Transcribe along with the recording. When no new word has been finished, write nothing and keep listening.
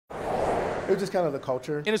was just kind of the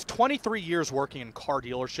culture. In his 23 years working in car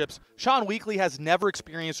dealerships, Sean Weekly has never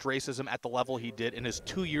experienced racism at the level he did in his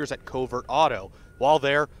 2 years at Covert Auto. While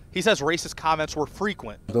there, he says racist comments were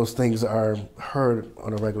frequent. Those things are heard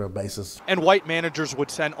on a regular basis. And white managers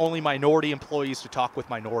would send only minority employees to talk with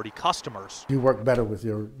minority customers. You work better with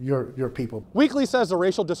your people. Weekly says the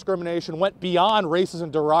racial discrimination went beyond racist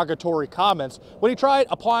and derogatory comments. When he tried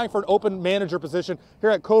applying for an open manager position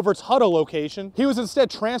here at Covert's Hutto location, he was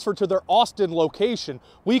instead transferred to their Austin location.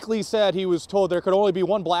 Weekly said he was told there could only be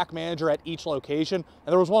one black manager at each location,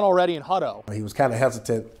 and there was one already in Hutto. He was kind of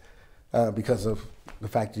hesitant because of the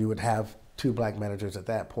fact that you would have 2 black managers at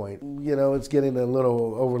that point. You know, it's getting a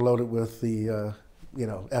little overloaded with the,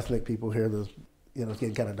 ethnic people here. It's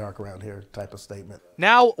getting kind of dark around here type of statement.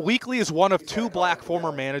 Now, Weekly is one of 2 black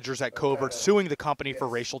former managers at Covert suing the company for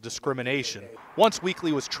racial discrimination. Once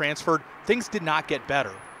Weekly was transferred, things did not get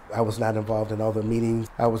better. I was not involved in all the meetings.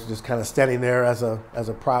 I was just kind of standing there as a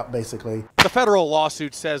prop, basically. The federal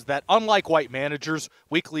lawsuit says that unlike white managers,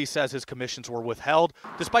 Weekly says his commissions were withheld,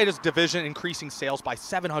 despite his division increasing sales by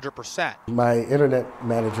 700%. My internet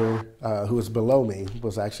manager, who was below me,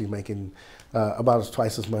 was actually making about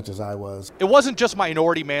twice as much as I was. It wasn't just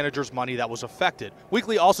minority managers' money that was affected.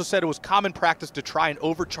 Weekly also said it was common practice to try and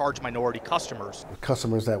overcharge minority customers.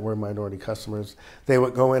 Customers that were minority customers, they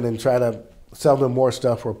would go in and try to sell them more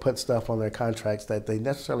stuff or put stuff on their contracts that they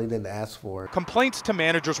necessarily didn't ask for. Complaints to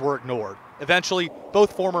managers were ignored. Eventually,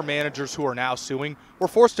 both former managers who are now suing were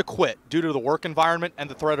forced to quit due to the work environment and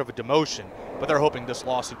the threat of a demotion, but they're hoping this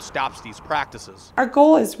lawsuit stops these practices. Our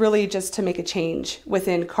goal is really just to make a change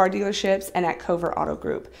within car dealerships and at Covert Auto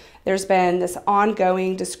Group. There's been this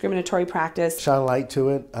ongoing discriminatory practice. Shine light to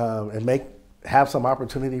it and have some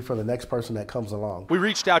opportunity for the next person that comes along. We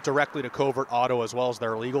reached out directly to Covert Auto as well as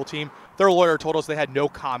their legal team. Their lawyer told us they had no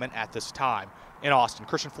comment at this time. In Austin,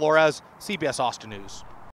 Christian Flores, CBS Austin News.